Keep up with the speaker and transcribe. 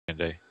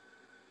do?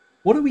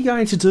 What are we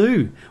going to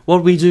do?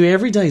 What we do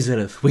every day,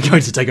 Zenith. We're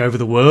going to take over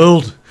the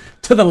world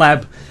to the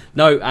lab.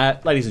 No,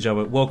 ladies and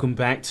gentlemen, welcome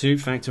back to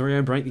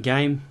Factorio Break the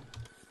Game.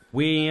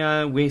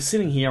 We're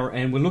sitting here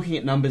and we're looking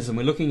at numbers and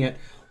we're looking at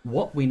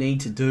what we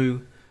need to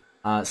do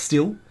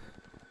still.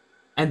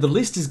 And the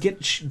list has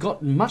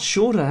got much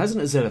shorter,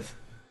 hasn't it, Zenith?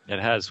 It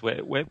has.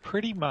 We're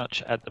pretty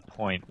much at the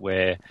point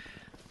where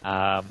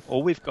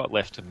all we've got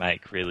left to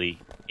make, really,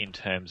 in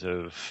terms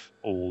of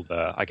all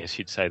the, I guess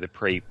you'd say, the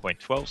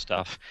pre-.12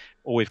 stuff,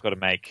 all we've got to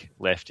make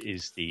left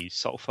is the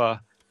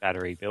sulfur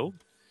battery build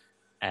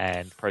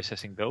and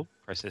processing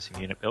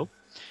unit build.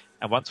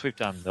 And once we've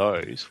done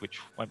those,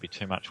 which won't be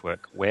too much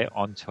work, we're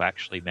on to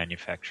actually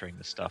manufacturing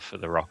the stuff for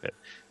the rocket.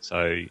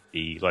 So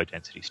the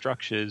low-density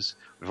structures,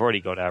 we've already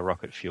got our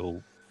rocket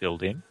fuel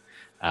built in,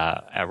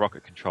 our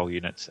rocket control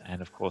units,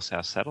 and of course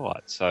our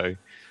satellites. So,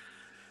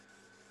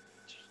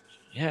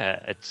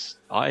 yeah,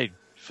 I,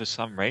 for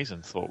some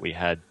reason, thought we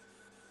had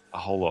a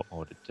whole lot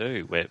more to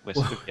do. We're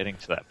sort of getting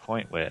to that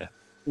point where...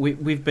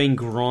 We've been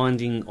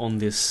grinding on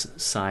this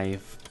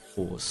save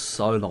for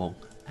so long,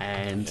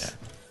 and... Yeah.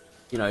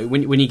 You know,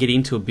 when you get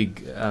into a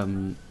big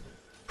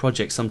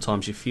project,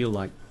 sometimes you feel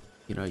like,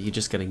 you know, you're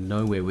just getting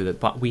nowhere with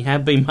it. But we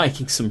have been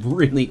making some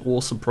really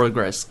awesome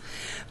progress.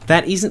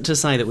 That isn't to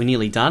say that we're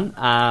nearly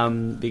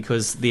done,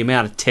 because the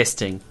amount of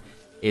testing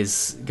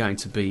is going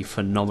to be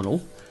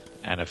phenomenal.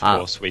 And of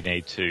course, we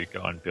need to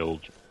go and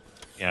build,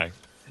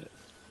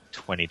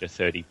 20 to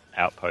 30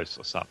 outposts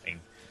or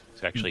something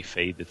to actually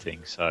feed the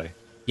thing. So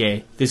yeah,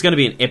 there's going to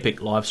be an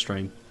epic live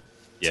stream.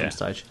 Some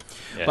stage.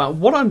 Yeah. But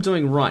what I'm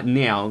doing right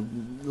now,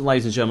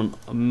 ladies and gentlemen,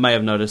 may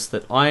have noticed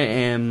that I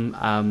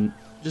am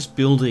just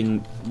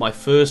building my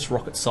first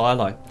rocket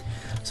silo.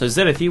 So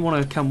Zed, if you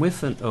want to come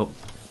with, and we're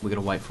going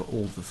to wait for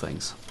all the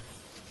things.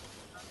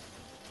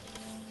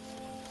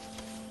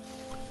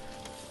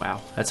 Wow,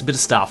 that's a bit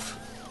of stuff.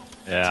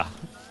 Yeah.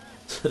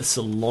 That's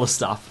a lot of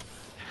stuff.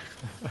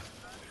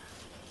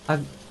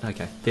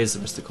 Okay, there's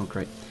the rest of the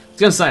concrete. I was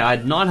going to say, I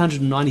had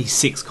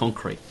 996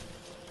 concrete.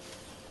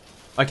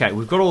 Okay,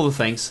 we've got all the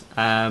things.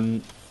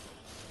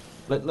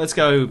 Let's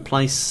go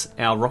place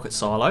our rocket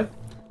silo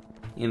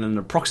in an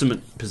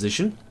approximate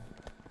position.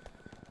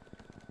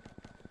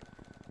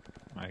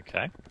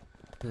 Okay.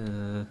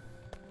 I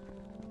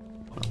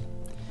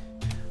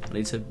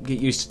need to get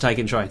used to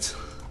taking trains.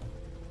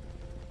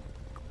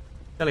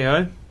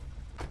 Tally-ho.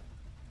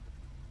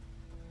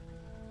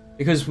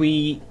 Because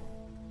the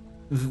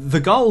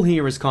goal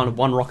here is kind of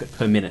one rocket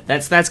per minute.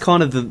 That's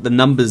kind of the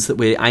numbers that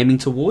we're aiming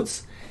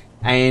towards,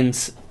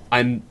 and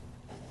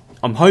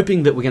I'm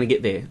hoping that we're going to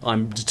get there.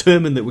 I'm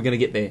determined that we're going to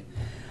get there.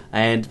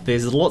 And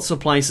there's lots of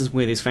places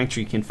where this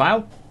factory can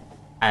fail,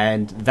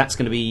 and that's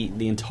going to be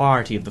the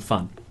entirety of the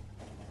fun.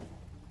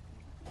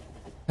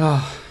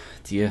 Oh,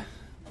 dear.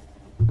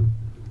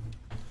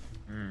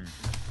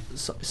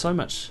 So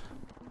much.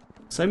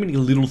 So many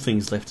little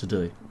things left to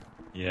do.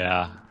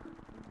 Yeah.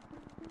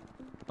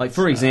 Like,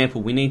 for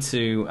example, we need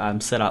to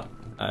set up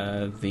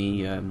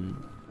the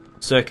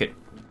circuit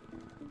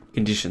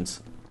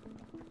conditions.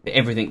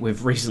 Everything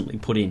we've recently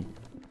put in.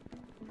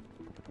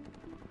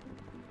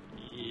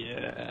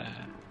 Yeah.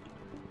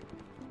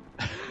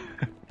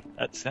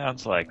 That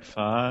sounds like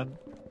fun.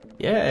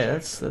 Yeah,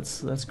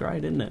 that's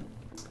great, isn't it?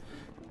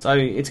 So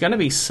it's going to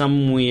be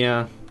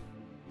somewhere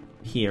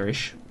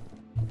here-ish,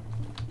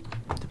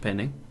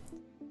 depending,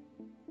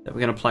 that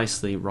we're going to place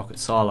the rocket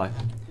silo.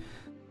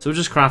 So we'll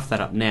just craft that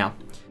up now.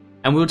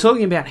 And we were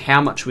talking about how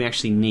much we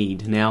actually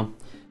need. Now,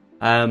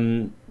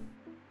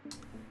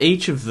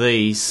 each of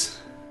these...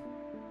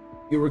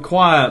 You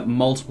require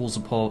multiples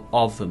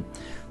of them.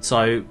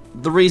 So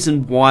the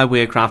reason why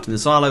we're crafting the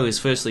silo is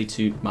firstly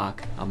to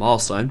mark a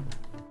milestone,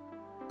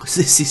 because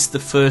this is the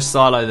first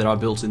silo that I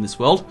built in this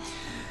world,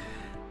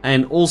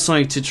 and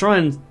also to try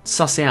and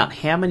suss out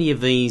how many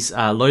of these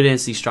low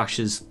density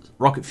structures,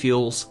 rocket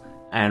fuels,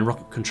 and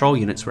rocket control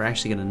units we're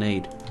actually going to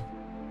need.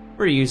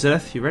 Where are you,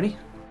 Zerth? You ready?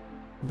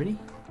 Ready?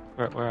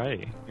 Where are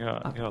you?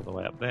 You're all the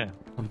way up there.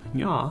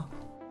 Yeah.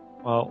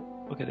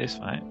 Well, look at this,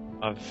 mate.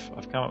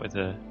 I've come up with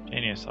a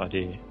genius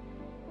idea.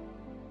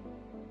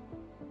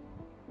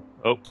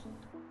 Oh,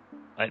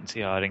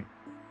 latency hiding.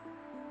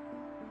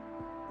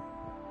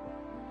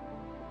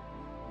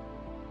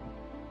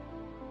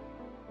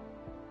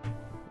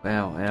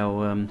 Wow,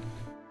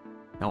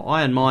 our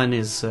iron mine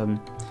is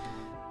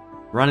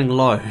running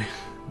low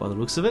by the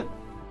looks of it.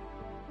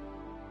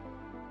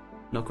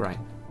 Not great.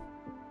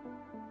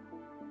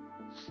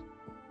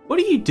 What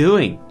are you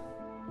doing?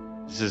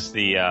 This is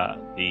the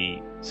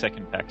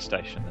second pack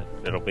station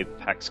that'll be the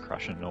PAX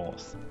Crusher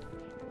North,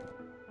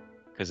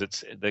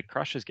 because the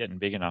crusher's getting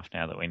big enough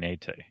now that we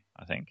need to,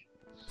 I think.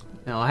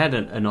 Now, I had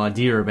an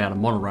idea about a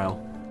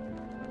monorail.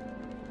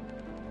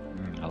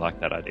 I like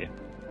that idea.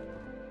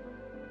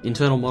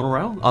 Internal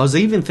monorail? I was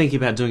even thinking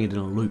about doing it in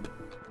a loop.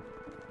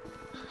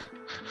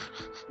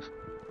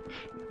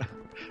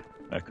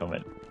 No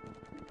comment.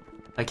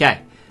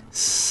 Okay,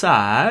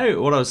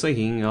 so what I was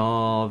thinking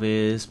of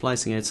is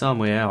placing it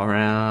somewhere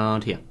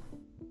around here.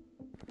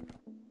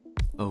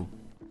 Oh.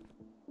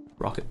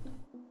 rocket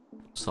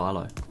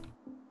silo.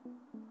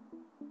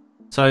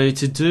 So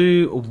to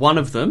do one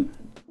of them,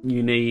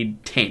 you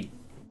need 10.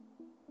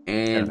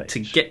 And to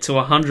get to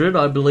 100,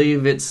 I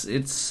believe it's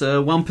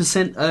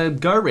 1%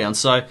 go round.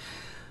 So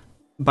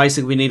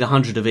basically we need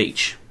 100 of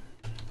each.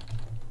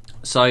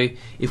 So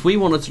if we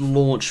wanted to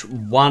launch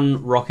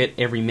one rocket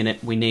every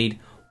minute, we need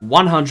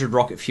 100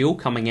 rocket fuel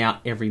coming out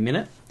every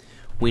minute.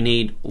 We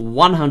need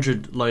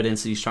 100 low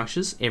density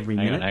structures every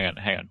minute.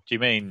 Hang on. Do you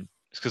mean,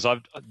 because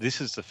this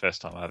is the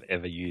first time I've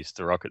ever used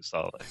the rocket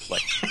silo.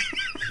 Like,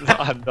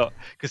 I'm not,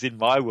 because in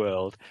my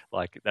world,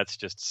 like, that's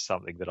just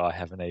something that I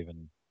haven't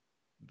even,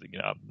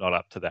 I'm not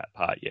up to that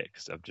part yet.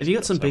 Because I've just Have you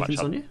got some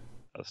beacons on you?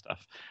 Other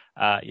stuff.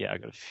 Yeah, I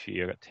got a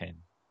few. I got 10.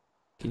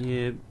 Can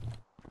you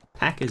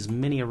pack as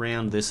many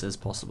around this as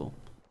possible?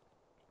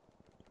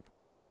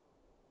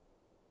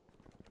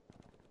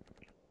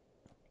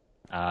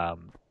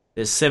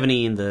 There's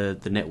 70 in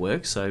the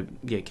network, so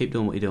yeah, keep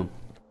doing what you're doing.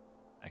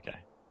 Okay.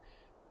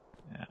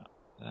 Now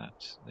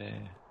that's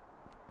there.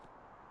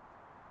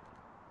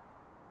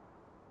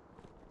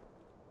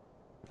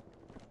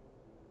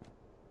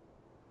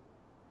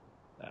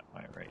 That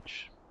won't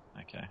reach.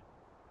 Okay.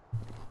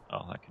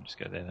 Oh, I can just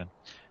go there then.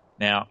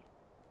 Now,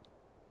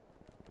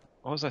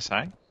 what was I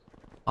saying?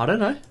 I don't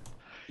know.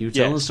 You were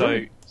telling us.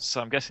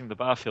 So I'm guessing the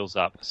bar fills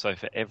up. So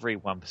for every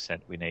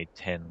 1%, we need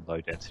 10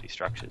 low density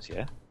structures.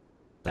 Yeah.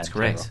 That's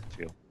correct.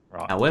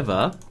 Right.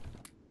 However,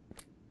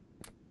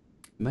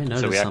 you may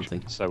notice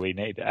something. So we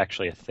need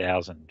actually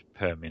 1,000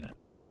 per minute.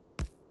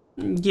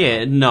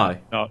 Yeah, no.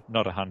 Not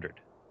 100.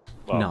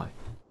 Well, no,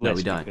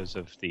 we don't. Because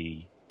of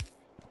the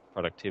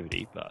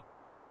productivity, but...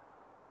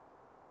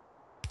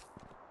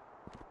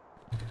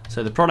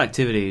 So the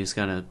productivity is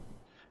going to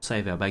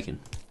save our bacon.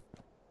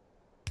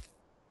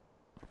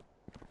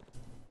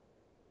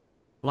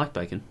 I like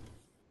bacon.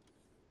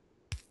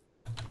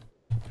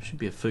 It should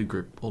be a food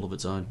group all of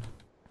its own.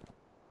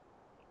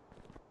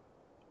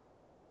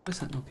 Why is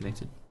that not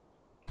connected?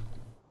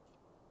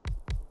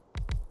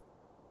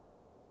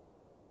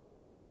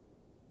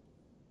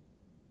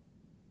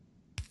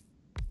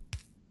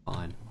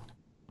 Fine.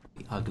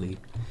 Be ugly.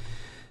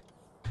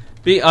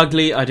 Be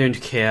ugly, I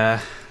don't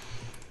care.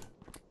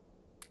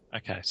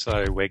 Okay,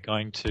 so we're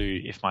going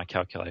to, if my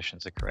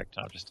calculations are correct,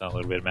 and I've just done a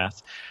little bit of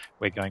math,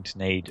 we're going to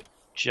need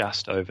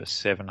just over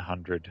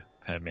 700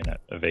 per minute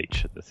of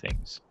each of the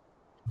things.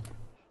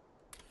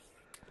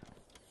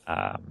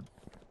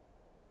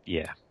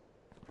 Yeah.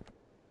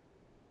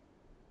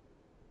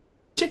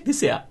 Check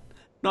this out.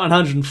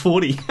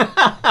 940.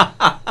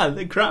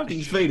 The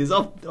crafting speed is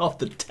off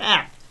the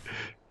tap.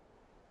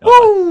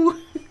 Woo!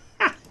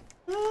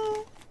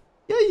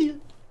 Yeah.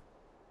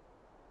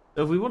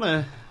 So if we want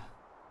to...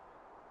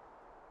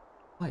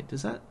 Wait,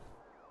 does that...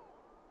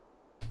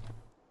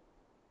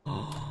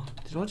 Oh,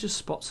 did I just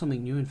spot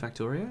something new in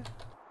Factorio?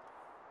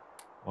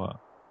 What?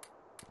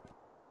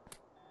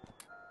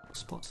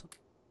 Spot something.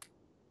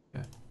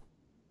 Okay.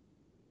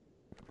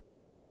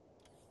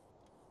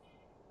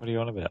 What are you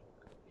on about?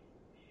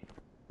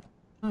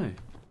 No.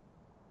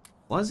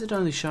 Why is it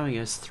only showing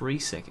us 3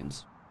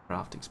 seconds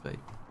crafting speed?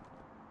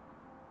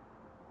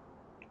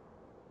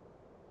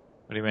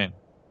 What do you mean?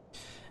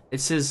 It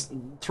says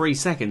 3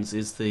 seconds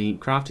is the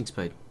crafting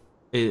speed.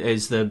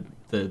 Is the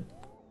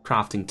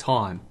crafting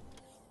time.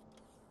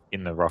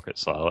 In the rocket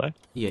silo?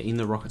 Yeah, in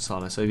the rocket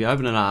silo. So if you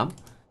open it up,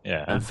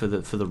 yeah, and for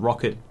the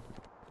rocket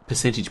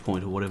percentage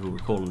point or whatever we're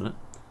calling it,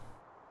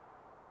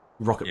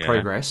 rocket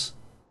progress,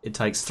 it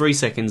takes 3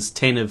 seconds,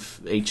 10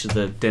 of each of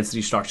the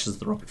density structures,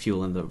 the rocket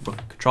fuel and the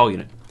rocket control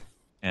unit.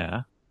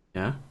 Yeah.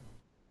 Yeah?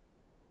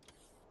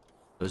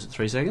 So is it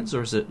 3 seconds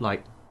or is it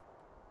like...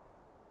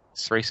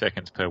 It's 3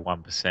 seconds per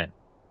 1%.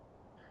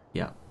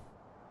 Yeah.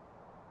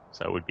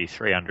 So it would be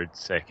 300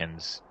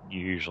 seconds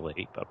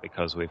usually, but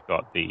because we've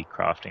got the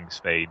crafting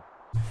speed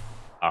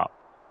up,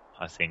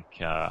 I think,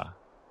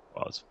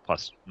 it's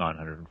plus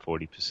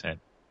 940%.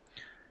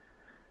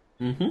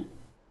 Mm-hmm.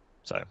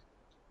 So,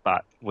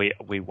 but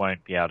we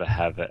won't be able to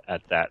have it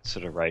at that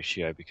sort of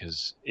ratio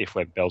because if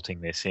we're belting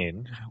this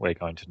in, we're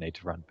going to need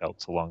to run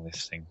belts along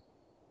this thing.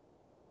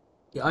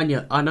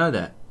 Yeah, I know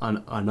that. I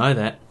know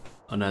that.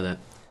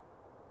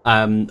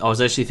 I was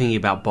actually thinking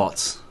about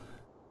bots.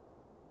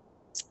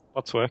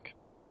 Bots work.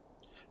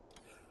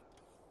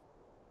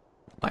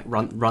 Like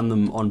run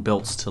them on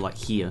belts to like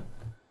here,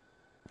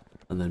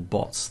 and then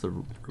bots the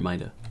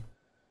remainder.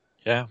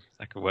 Yeah,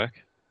 that could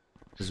work.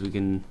 Because we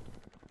can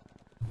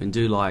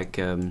do like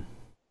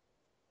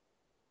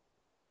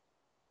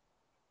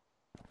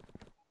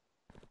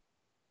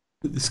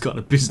this kind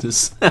of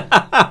business.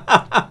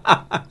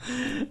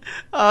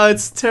 Oh,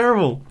 it's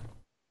terrible,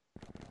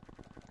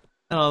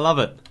 and I love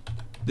it.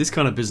 This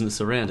kind of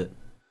business around it.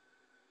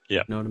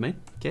 Yeah, know what I mean?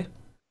 Yeah.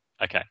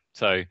 Okay,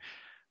 so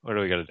what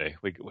do we got to do?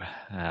 We're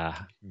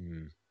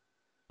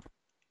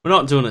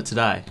not doing it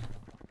today,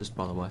 just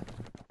by the way.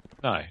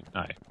 No.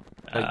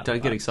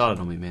 Don't get excited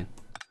on me, man.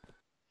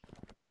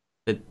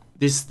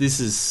 This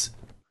is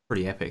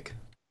pretty epic.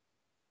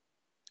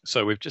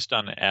 So we've just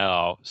done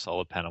our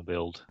solar panel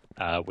build.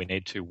 We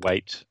need to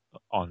wait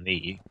on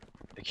the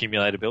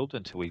accumulator build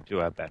until we do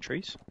our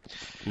batteries.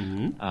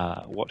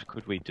 What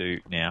could we do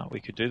now?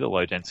 We could do the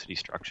low density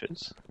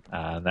structures,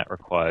 and that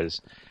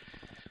requires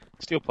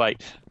steel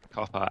plate,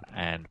 copper,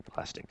 and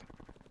plastic.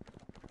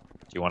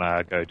 Do you want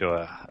to go do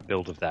a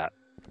build of that?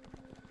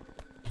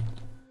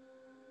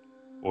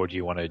 Or do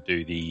you want to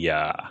do the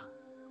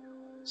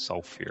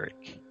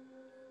sulfuric?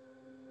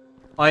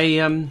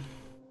 I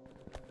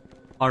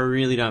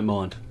really don't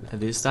mind at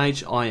this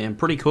stage. I am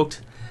pretty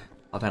cooked.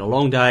 I've had a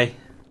long day,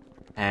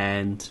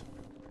 and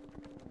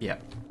yeah,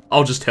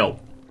 I'll just help.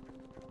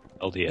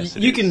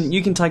 LDS.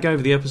 You can take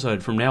over the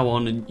episode from now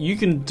on, and you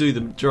can do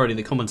the majority of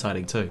the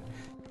commentating too.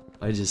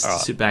 I just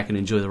sit back and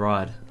enjoy the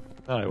ride.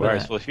 No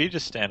worries. Well, if you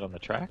just stand on the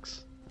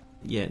tracks.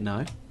 Yeah,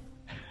 no.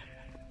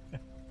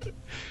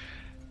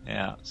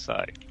 Now,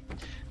 so,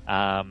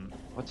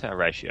 what's our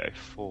ratio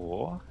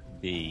for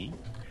the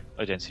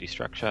low density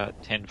structure?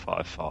 10,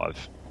 5,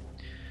 5.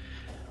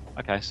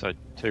 Okay, so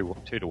 2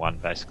 to 1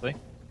 basically.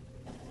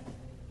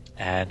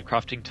 And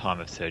crafting time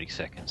of 30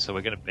 seconds. So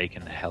we're going to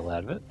beacon the hell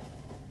out of it.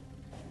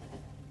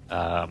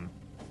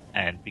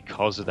 And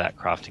because of that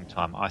crafting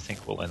time, I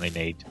think we'll only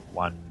need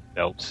 1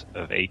 belt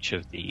of each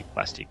of the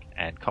plastic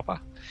and copper,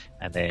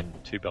 and then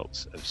 2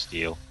 belts of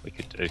steel we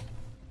could do.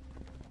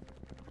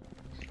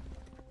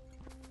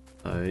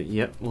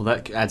 Yep, well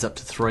that adds up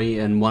to 3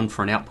 and 1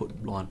 for an output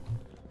line.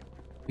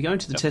 We go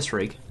into the test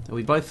rig. Are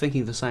we both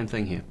thinking the same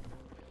thing here?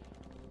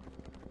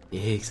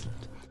 Yeah,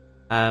 excellent.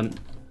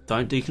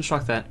 Don't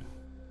deconstruct that.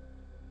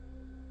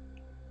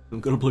 We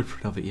haven't got a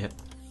blueprint of it yet.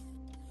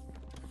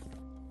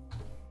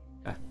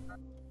 Okay.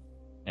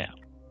 Now,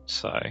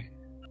 so...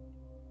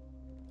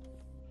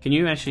 Can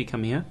you actually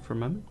come here for a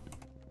moment?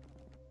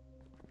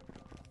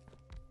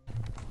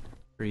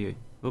 Where are you?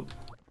 Oh.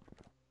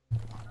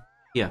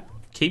 Yeah,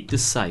 keep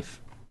this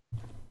safe.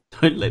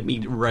 Don't let me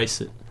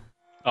erase it.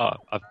 Oh,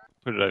 I've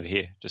put it over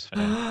here, just for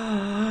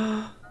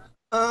now.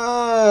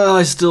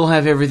 I still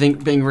have everything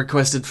being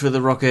requested for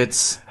the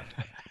rockets.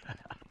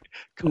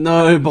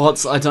 No,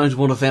 bots, I don't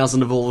want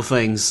 1,000 of all the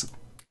things.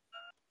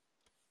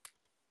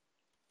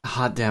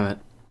 Ah, damn it.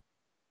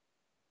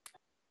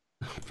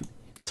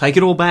 Take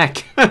it all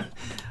back.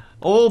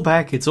 All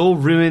back, it's all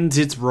ruined,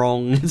 it's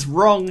wrong, it's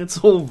wrong, it's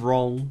all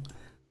wrong.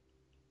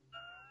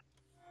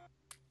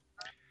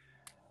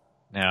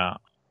 Now,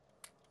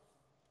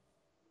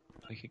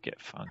 we could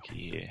get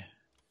funky here.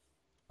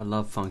 I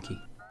love funky.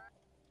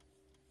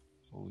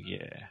 Oh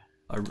yeah.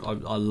 I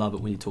love it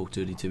when you talk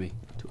dirty to me.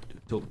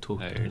 Talk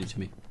dirty to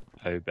me.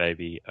 Oh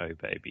baby, oh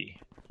baby.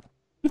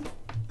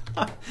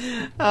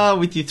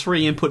 With your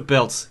 3 input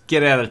belts,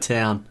 get out of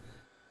town.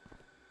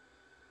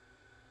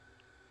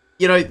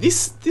 You know,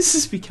 this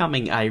is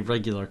becoming a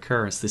regular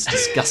occurrence, this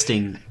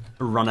disgusting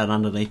run it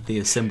underneath the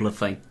assembler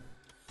thing.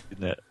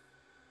 Isn't it?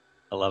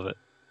 I love it.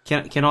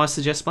 Can I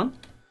suggest one?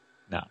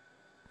 No.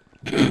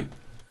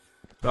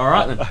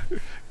 Alright then.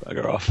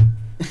 Bugger off.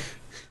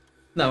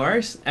 No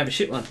worries, have a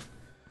shit one.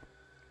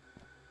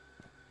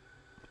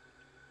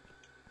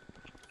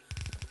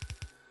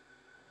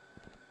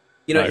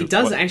 You know, it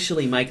does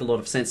actually make a lot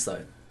of sense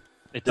though.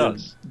 It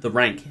does. The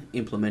rank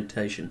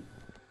implementation.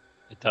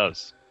 It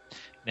does.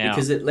 Now,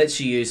 because it lets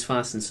you use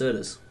fast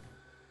inserters.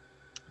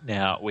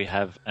 Now we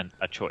have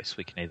a choice.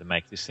 We can either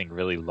make this thing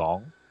really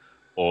long,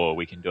 or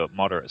we can do it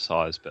moderate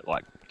size, but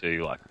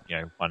do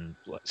one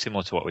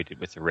similar to what we did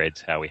with the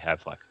reds. How we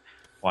have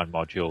one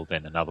module,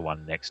 then another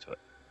one next to it.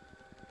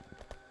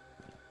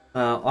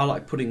 I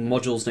like putting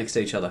modules next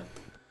to each other.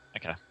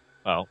 Okay.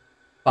 Well.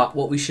 But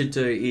what we should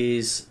do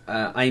is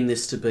aim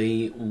this to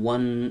be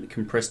 1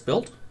 compressed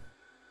belt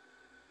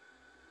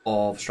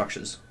of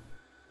structures.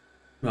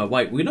 No,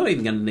 wait, we're not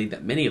even going to need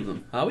that many of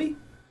them, are we?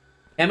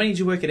 How many did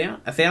you work it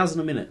out?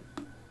 1,000 a minute.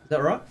 Is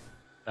that right?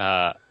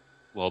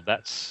 Well,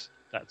 that's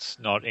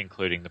not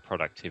including the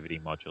productivity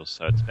modules,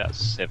 so it's about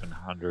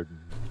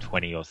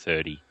 720 or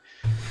 30.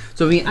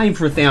 So if we aim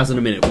for 1,000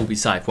 a minute, we'll be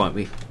safe, won't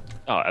we?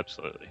 Oh,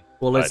 absolutely.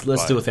 Well, let's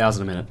do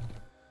 1,000 a minute.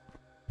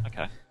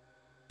 Okay.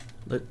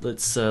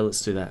 Let's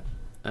do that.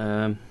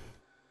 I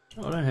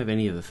don't have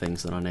any of the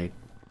things that I need.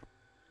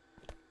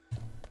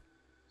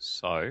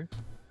 So,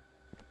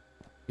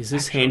 is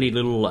this handy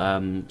little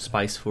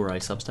space for a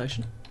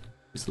substation?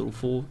 This little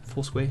four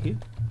square here.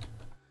 Does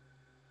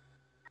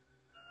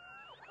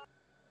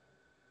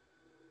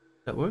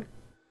that work?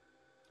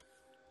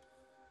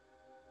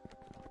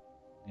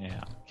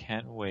 Now,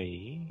 can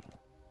we?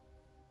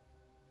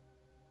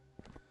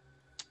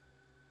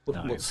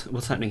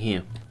 What's happening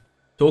here?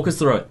 Talk us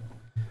through it.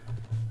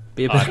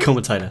 Be a better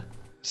commentator.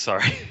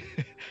 Sorry.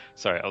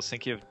 Sorry, I was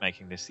thinking of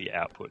making this the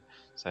output.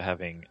 So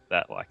having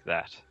that like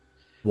that.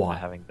 Why?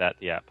 Having that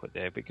the output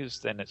there, because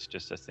then it's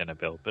just a thinner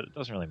build, but it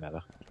doesn't really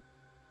matter.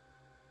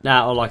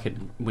 Nah, I like it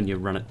when you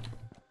run it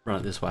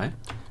this way.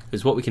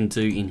 Because what we can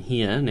do in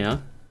here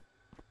now...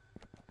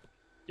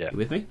 Yeah. You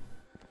with me?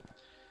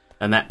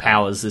 And that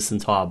powers this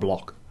entire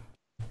block.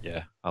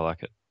 Yeah, I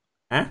like it.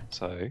 Huh?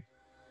 So,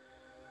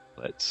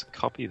 let's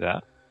copy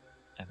that,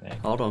 and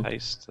then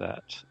paste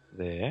that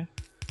there.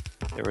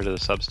 Get rid of the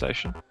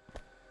substation.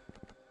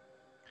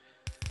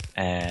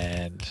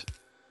 And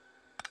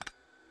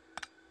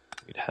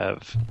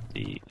have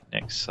the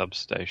next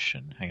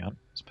substation. Hang on,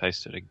 let's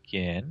paste it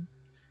again.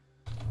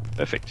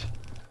 Perfect.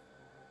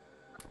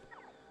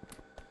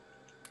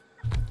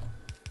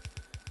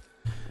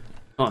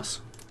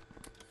 Nice.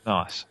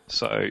 Nice.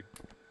 So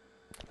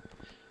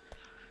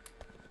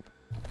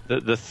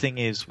the thing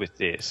is with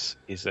this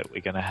is that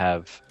we're going to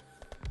have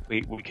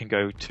we can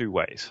go two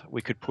ways.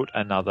 We could put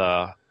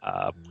another.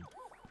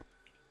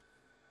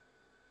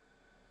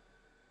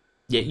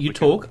 Yeah, you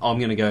talk. I'm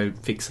going to go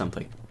fix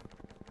something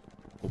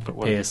or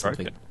prepare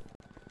something.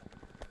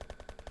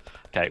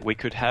 Okay, we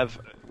could have.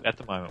 At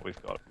the moment,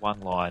 we've got one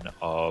line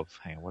of.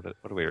 Hang on, what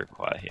do we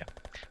require here?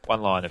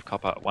 One line of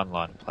copper, one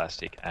line of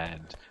plastic,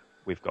 and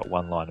we've got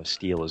one line of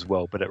steel as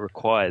well. But it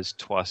requires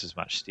twice as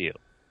much steel,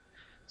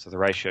 so the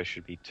ratio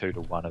should be 2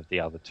 to 1 of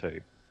the other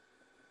two.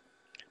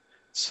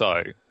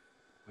 So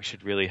we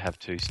should really have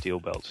 2 steel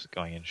belts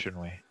going in,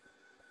 shouldn't we?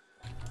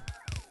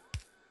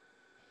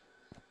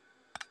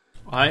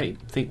 I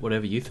think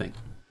whatever you think.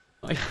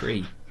 I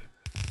agree.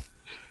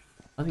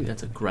 I think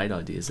that's a great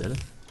idea, Zeta.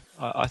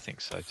 I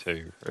think so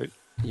too, Root.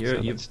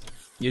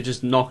 You're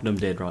just knocking them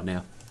dead right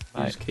now.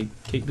 You just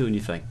keep doing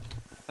your thing.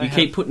 They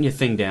keep putting your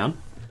thing down,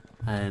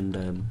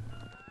 and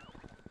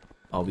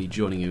I'll be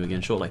joining you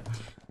again shortly.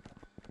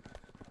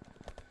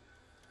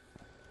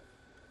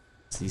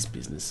 It's his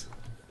business.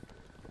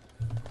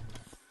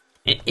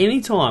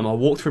 Anytime I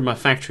walk through my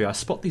factory, I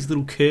spot these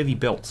little curvy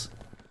belts.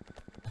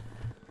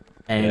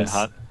 And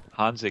yeah,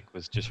 Hanzik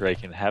was just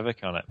wreaking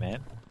havoc on it, man.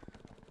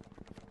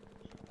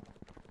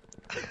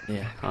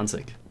 Yeah,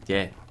 Hanzik.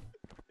 Yeah.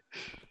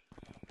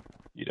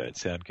 You don't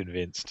sound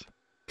convinced.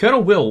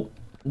 Colonel Will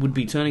would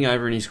be turning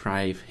over in his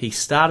grave. He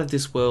started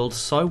this world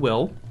so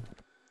well.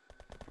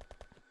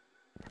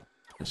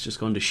 It's just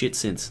gone to shit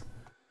since.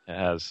 It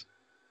has.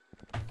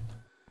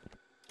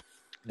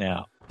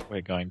 Now,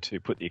 we're going to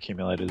put the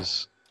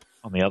accumulators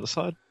on the other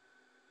side.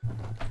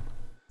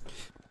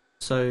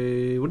 So,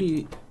 what do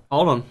you...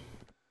 Hold on.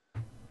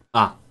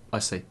 Ah, I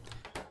see.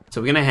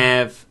 So we're going to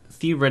have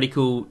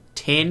theoretical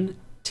 10,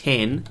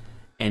 10,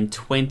 and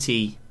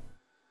 20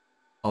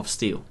 of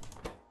steel.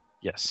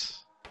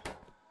 Yes.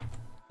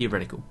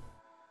 Theoretical.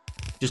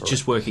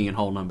 Just working in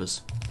whole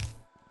numbers.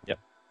 Yep.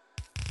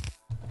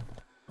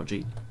 Roger.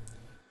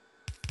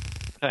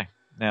 Okay.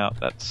 Now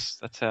that's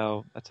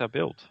our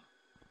build.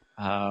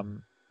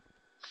 Running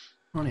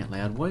out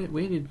loud. Where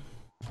did?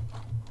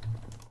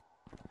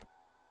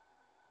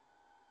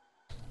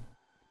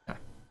 Okay.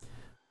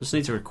 Just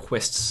need to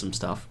request some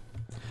stuff.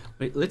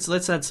 Wait,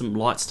 let's add some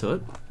lights to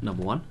it.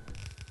 Number one.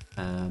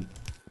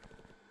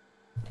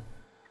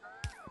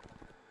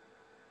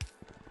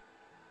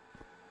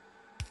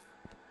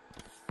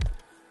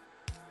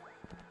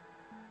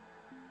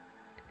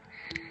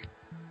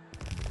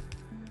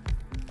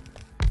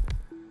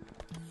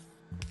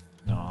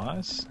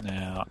 Nice.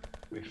 Now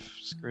we've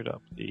screwed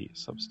up the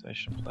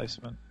substation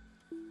placement.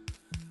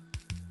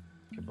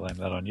 Can blame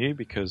that on you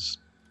because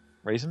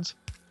reasons.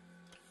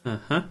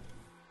 Uh-huh.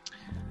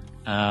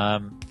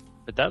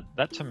 But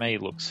that to me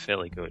looks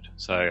fairly good.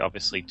 So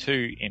obviously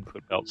 2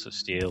 input belts of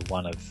steel,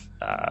 1 of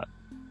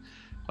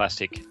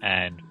plastic,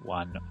 and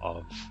 1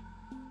 of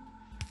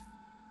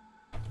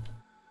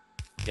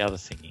the other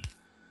thingy.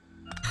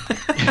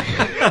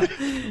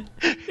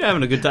 You're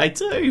having a good day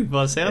too,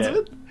 by the sounds of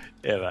it.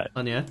 Yeah, mate.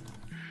 Oh, yeah.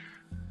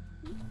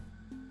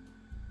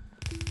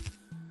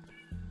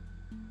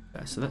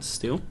 Okay, so that's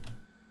steel.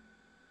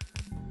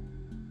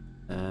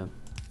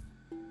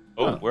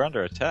 We're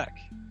under attack.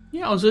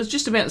 Yeah, I was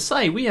just about to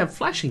say, we have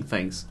flashing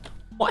things.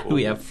 Why do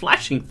we have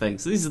flashing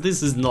things?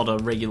 This is not a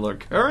regular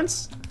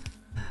occurrence.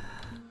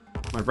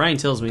 My brain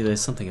tells me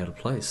there's something out of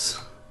place.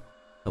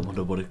 I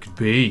wonder what it could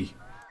be.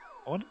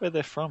 I wonder where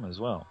they're from as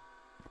well.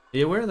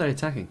 Yeah, where are they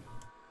attacking?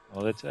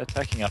 Well, they're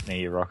attacking up near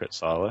your rocket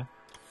silo.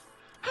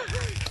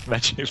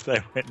 Imagine if they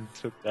went and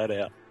took that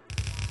out.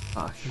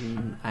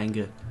 Fucking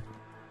anger.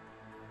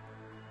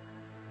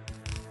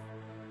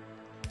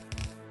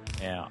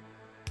 Now,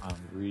 I'm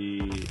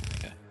really...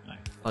 Okay, no.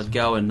 I'd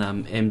go and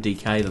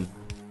MDK them.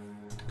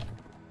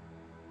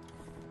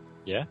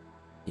 Yeah?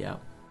 Yeah.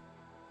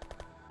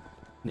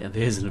 Now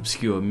there's an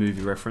obscure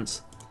movie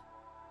reference.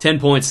 10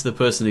 points to the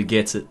person who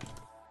gets it.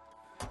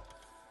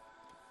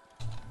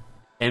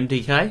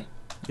 MDK?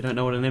 You don't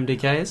know what an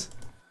MDK is?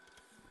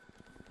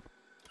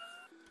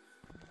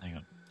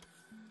 Hang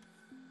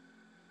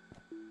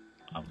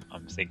on.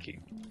 I'm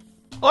thinking.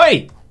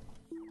 Oi!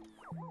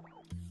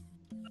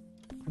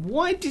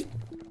 Why did...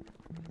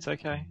 It's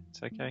okay.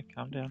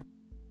 Calm down.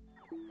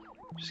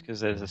 Just because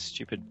there's a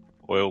stupid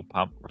oil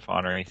pump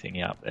refinery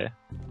thingy up there.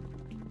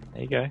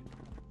 There you go.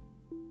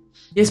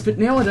 Yes, but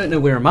now I don't know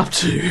where I'm up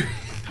to.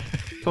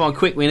 Come on,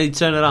 quick, we need to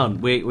turn it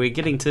on. We're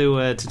getting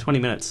to 20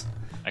 minutes.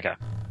 Okay.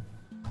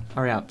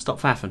 Hurry up, stop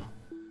faffing.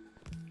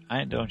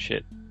 I ain't doing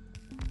shit.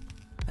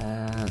 So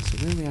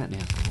where are we at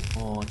now?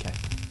 Oh, okay.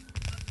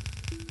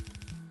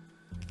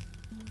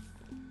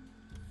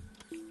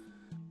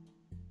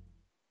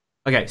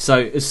 Okay, so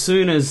as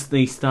soon as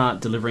they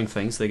start delivering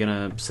things, they're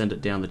going to send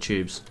it down the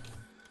tubes.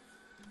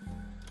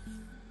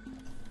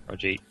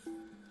 Roger.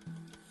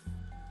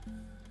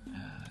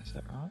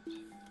 that right?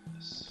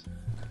 Yes.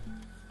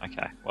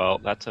 Okay, well,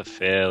 that's a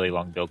fairly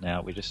long build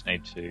now. We just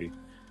need to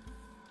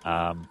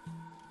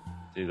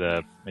do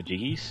the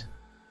majiggies.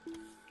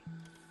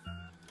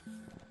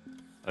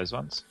 Those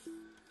ones.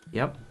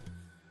 Yep.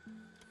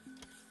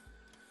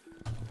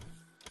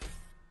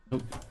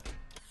 Oh.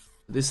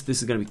 This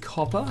is going to be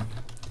copper. I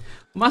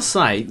must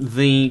say,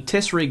 the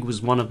test rig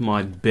was one of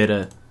my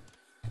better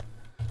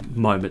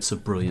moments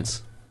of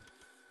brilliance.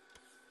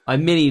 I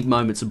had many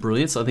moments of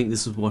brilliance. I think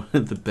this is one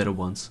of the better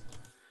ones.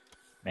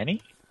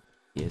 Many?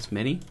 Yes,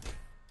 many.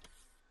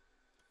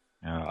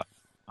 Alright,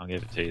 I'll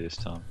give it to you this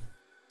time.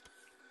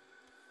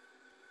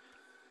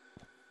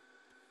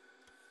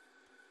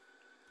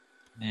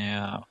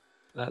 Now,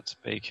 that's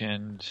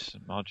beaconed,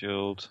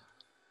 moduled.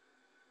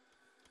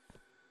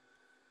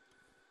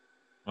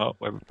 Well,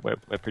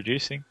 we're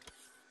producing.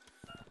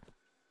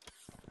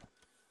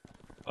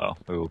 Well,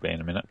 we will be in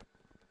a minute.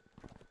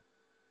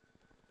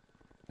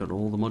 Got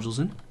all the modules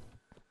in?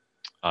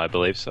 I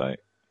believe so.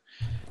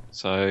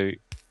 So,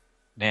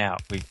 now,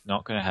 we're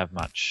not going to have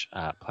much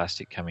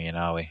plastic coming in,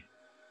 are we?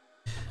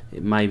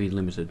 It may be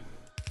limited.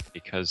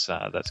 Because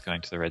that's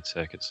going to the red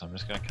circuit, so I'm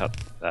just going to cut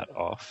that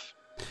off.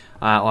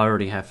 I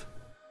already have.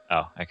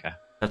 Oh, okay.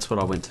 That's what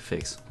I went to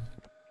fix.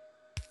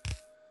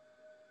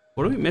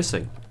 What are we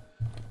missing?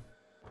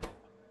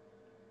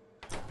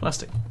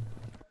 Plastic.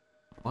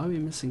 Why are we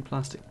missing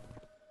plastic?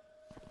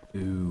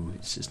 Ooh,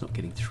 it's just not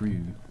getting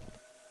through.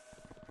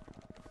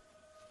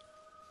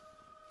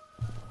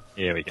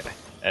 Here we go.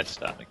 That's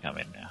starting to come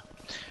in now.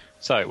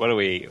 So, what are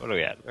we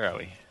at? Where are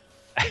we?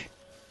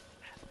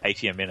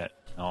 80 a minute.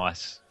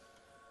 Nice.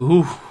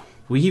 Ooh,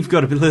 we've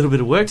got a little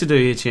bit of work to do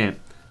here, champ.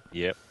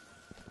 Yep.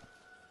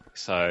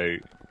 So,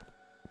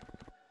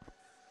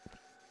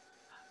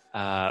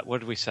 what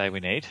did we say we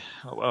need?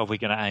 Are we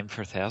going to aim for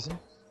 1,000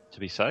 to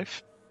be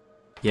safe?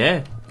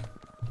 Yeah.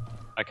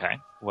 Okay.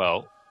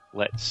 Well,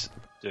 let's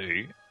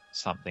do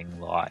something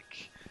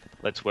like,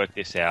 let's work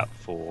this out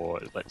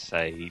for, let's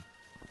say,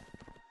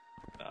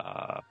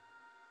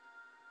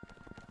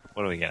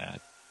 what are we going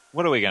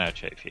to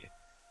achieve here?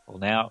 Well,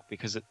 now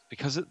because it's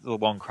the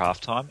long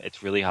craft time,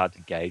 it's really hard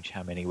to gauge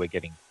how many we're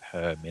getting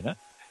per minute.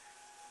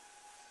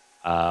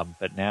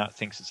 But now it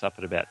thinks it's up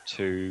at about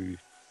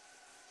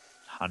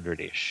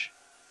 200-ish.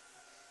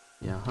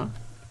 Yeah. Huh.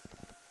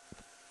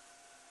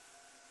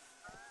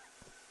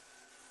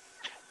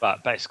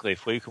 But basically,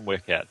 if we can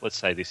work out, let's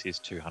say this is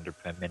 200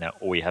 per minute,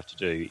 all we have to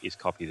do is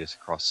copy this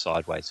across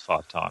sideways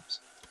 5 times.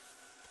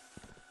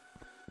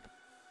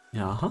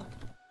 Yeah. Huh.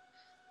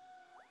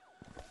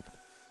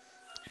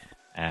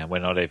 And we're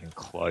not even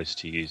close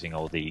to using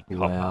all the copper.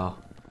 Wow.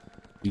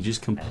 You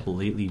just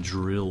completely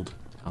drilled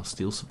our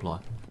steel supply.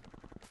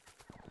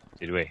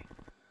 Did we?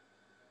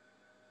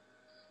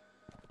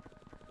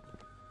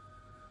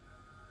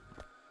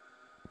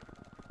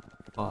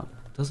 But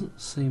it doesn't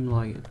seem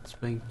like it's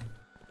being...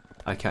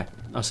 Okay,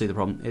 I see the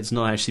problem. It's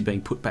not actually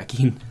being put back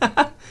in.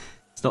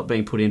 It's not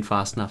being put in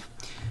fast enough.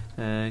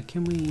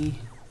 Can we...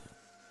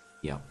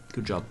 Yeah,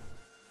 good job.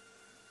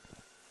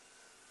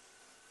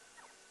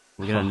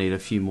 We're going to need a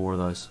few more of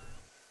those.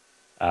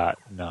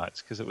 No,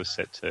 it's because it was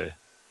set to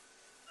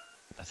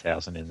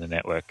 1,000 in the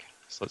network.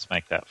 So let's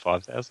make that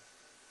 5,000.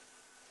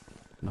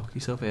 Knock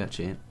yourself out,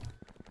 champ.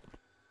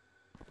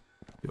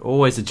 You're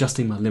always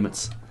adjusting my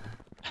limits.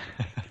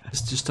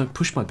 just don't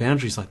push my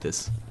boundaries like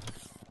this.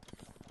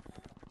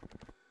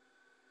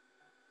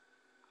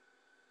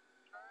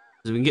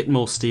 As we can get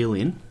more steel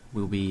in,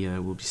 we'll be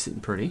sitting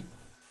pretty.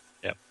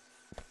 Yep.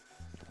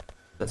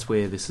 That's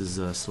where this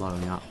is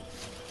slowing up.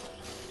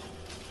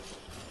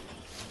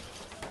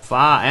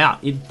 Far out.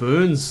 It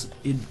burns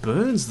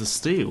the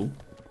steel.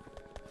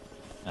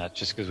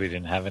 Just because we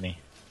didn't have any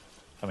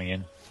coming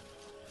in.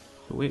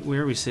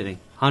 Where are we sitting?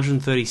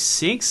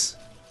 136?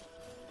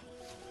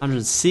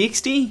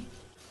 160?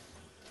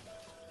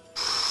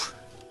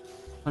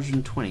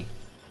 120.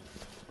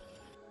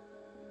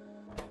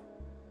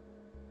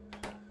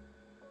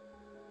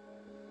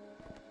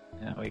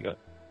 Yeah, we got.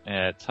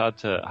 Yeah, it's hard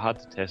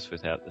to test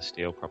without the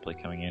steel properly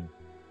coming in.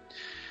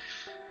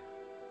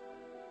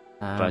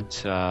 But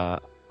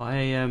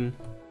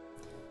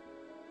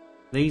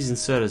these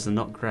inserters are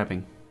not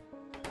grabbing.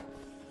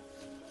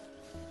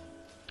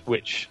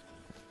 Which?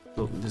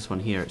 Look, this one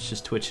here, it's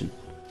just twitching.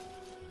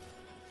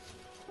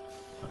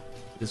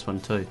 This one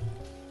too.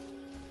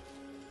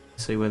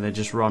 See where they're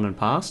just running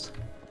past?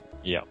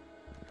 Yeah.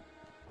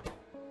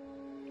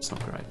 It's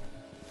not great.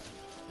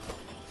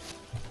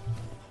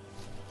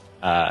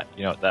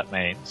 You know what that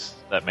means?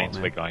 That means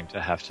we're going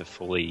to have to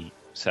fully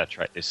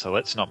saturate this. So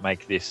let's not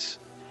make this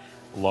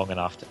long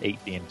enough to eat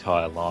the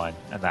entire line,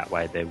 and that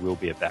way there will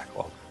be a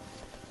backlog.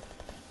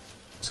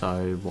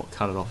 So, what,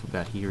 cut it off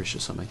about here-ish or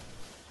something?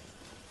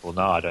 Well,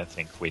 no, I don't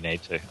think we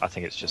need to. I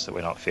think it's just that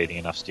we're not feeding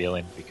enough steel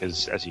in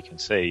because, as you can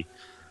see,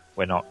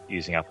 we're not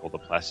using up all the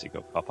plastic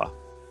or copper.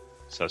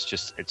 So it's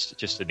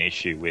just an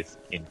issue with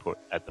input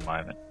at the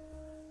moment,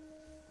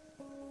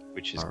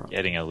 which is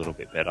getting a little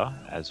bit better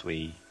as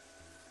we...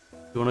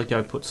 You want to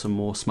go put some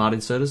more smart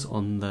inserters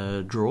on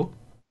the drawer?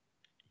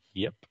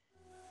 Yep.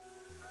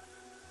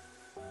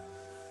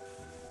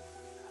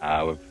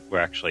 We're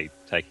actually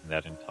taking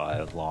that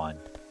entire line.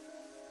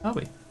 Are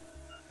we?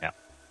 Yeah.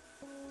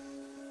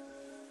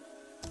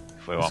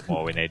 If we want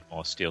more, we need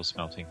more steel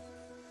smelting.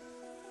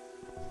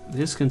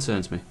 This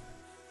concerns me.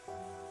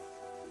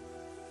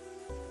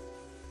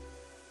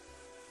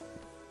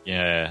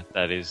 Yeah,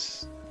 that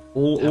is...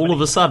 All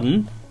of a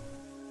sudden,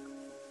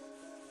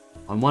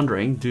 I'm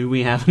wondering, do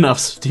we have enough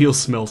steel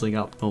smelting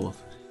up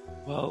north?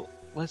 Well,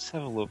 let's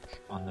have a look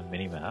on the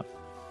mini-map.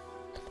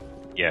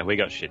 Yeah, we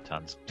got shit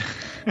tons.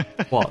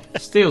 What?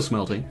 Steel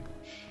smelting?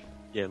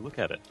 Yeah, look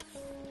at it.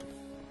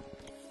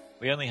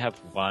 We only have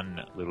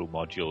one little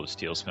module of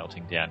steel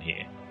smelting down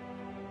here.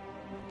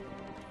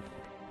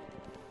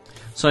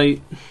 So,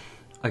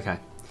 okay.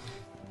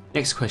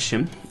 Next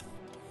question.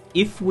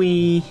 If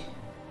we...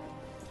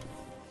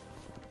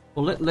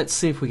 Well, let's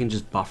see if we can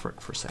just buffer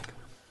it for a second.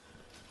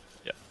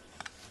 Yep.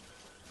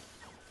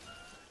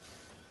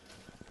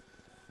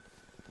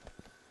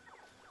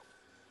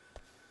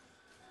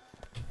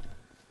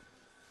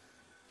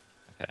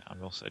 Okay,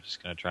 I'm also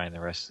just going to drain the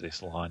rest of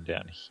this line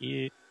down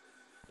here.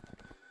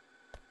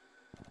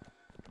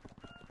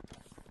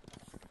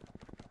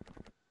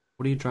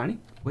 What are you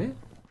draining? Where?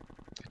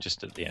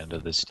 Just at the end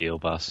of the steel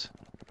bus.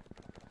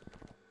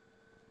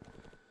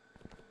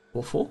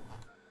 What for?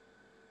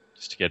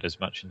 Just to get as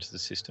much into the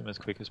system as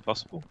quick as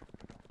possible.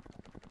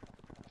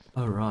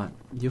 Oh, right.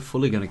 You're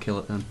fully going to kill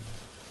it then.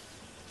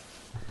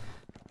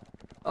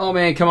 Oh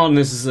man, come on,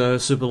 this is a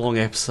super long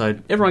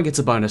episode. Everyone gets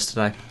a bonus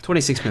today.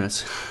 26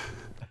 minutes.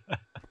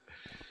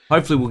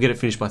 Hopefully we'll get it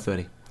finished by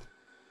 30.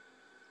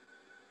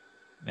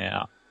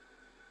 Now,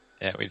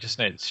 yeah, we just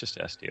need, it's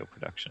just our steel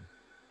production.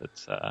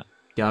 That's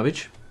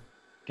Garbage?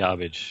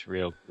 garbage,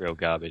 real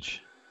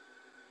garbage.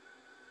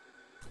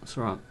 That's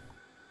right.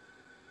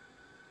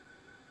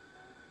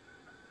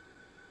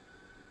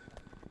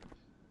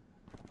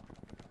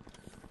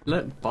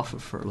 Let it buffer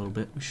for a little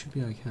bit. We should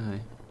be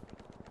okay.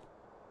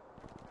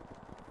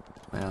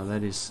 Wow,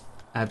 that is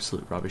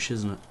absolute rubbish,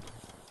 isn't it?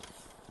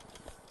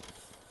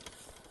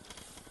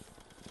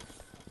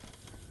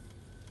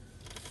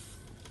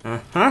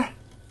 Uh-huh.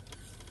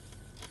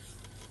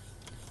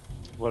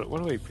 What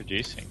are we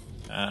producing?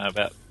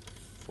 About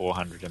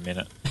 400 a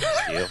minute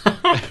steel.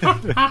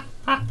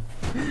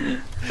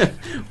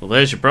 Well,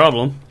 there's your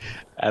problem.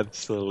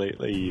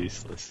 Absolutely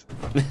useless.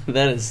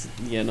 That is,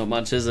 yeah, not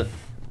much, is it?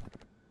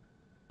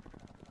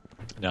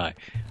 No.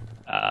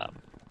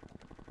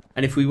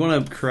 And if we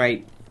want to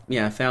create,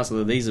 1,000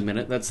 of these a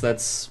minute,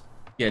 that's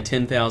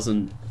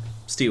 10,000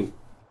 steel.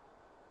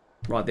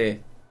 Right there.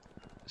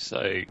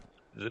 So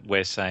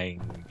we're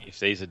saying if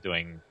these are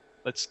doing,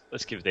 let's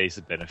give these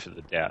the benefit of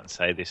the doubt and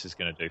say this is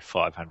going to do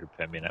 500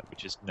 per minute,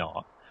 which is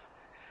not.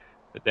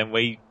 But then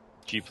we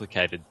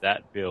duplicated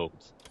that build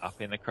up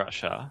in the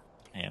crusher,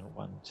 and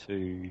 1,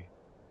 2,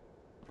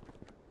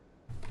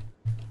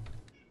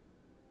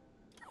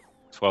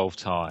 12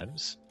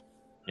 times.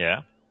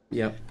 Yeah.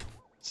 Yep.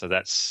 So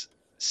that's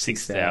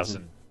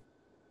 6,000.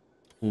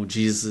 Oh,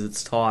 Jesus,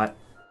 it's tight.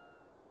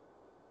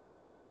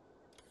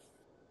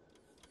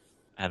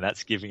 And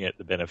that's giving it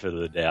the benefit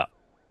of the doubt.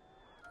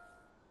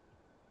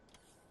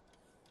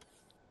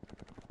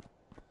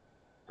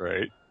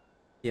 Right.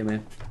 Yeah,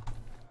 man.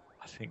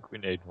 I think we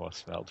need more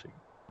smelting.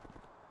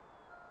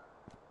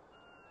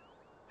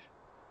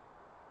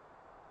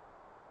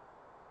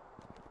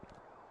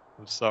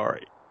 I'm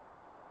sorry.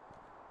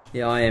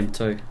 Yeah, I am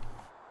too.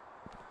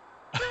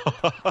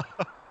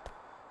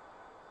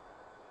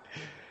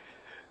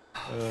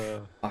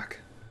 Fuck.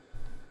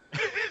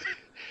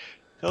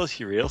 Tell us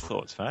your real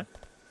thoughts, mate.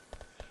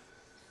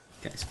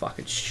 Okay, it's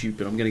fucking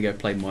stupid. I'm gonna go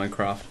play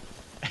Minecraft.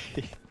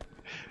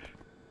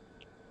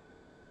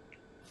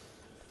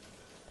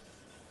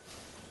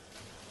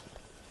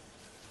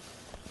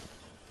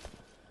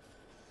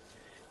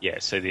 Yeah,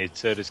 so the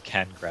inserters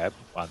can grab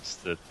once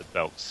the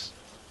belt's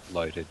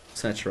loaded.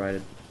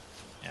 Saturated.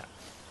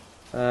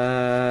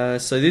 Yeah.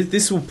 So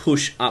this will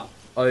push up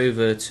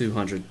over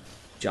 200,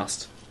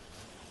 just.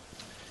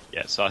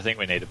 Yeah, so I think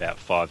we need about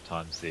 5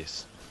 times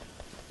this.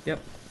 Yep.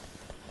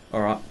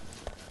 All right.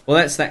 Well,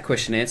 that's that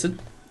question answered,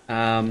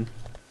 and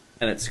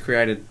it's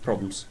created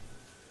problems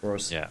for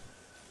us. Yeah,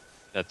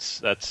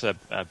 that's a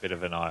bit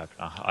of an eye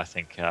opener. I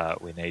think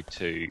we need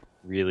to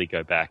really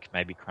go back,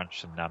 maybe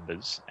crunch some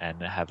numbers,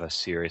 and have a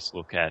serious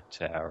look at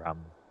our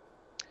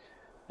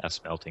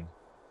smelting.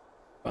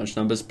 Bunch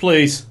numbers,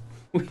 please.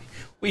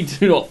 We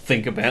do not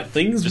think about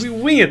things. We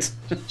wing it.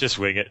 Just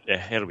wing it.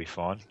 Yeah, it'll be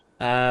fine.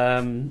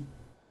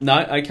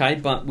 No, okay,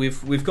 but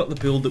we've got the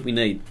build that we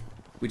need,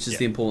 which is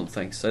the important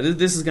thing. So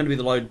this is going to be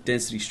the low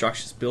density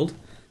structures build,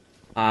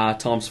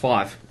 times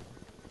 5.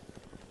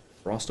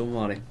 Christ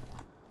almighty.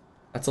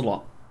 That's a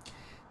lot.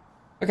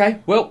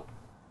 Okay, well,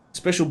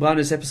 special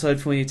bonus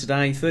episode for you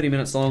today, 30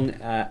 minutes long.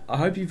 I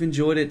hope you've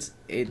enjoyed it.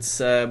 It's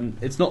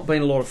not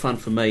been a lot of fun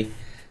for me,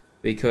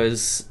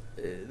 because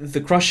the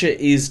crusher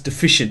is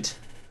deficient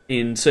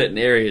in certain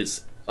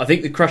areas. I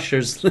think the crusher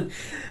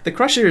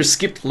has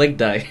skipped leg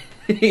day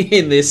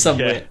in there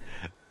somewhere.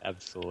 Yeah,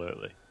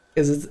 absolutely.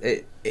 Because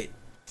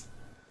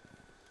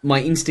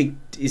my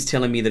instinct is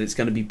telling me that it's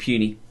going to be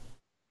puny.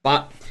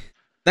 But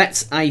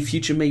that's a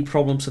future me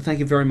problem, so thank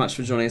you very much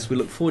for joining us. We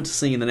look forward to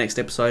seeing you in the next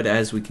episode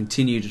as we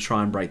continue to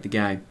try and break the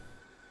game.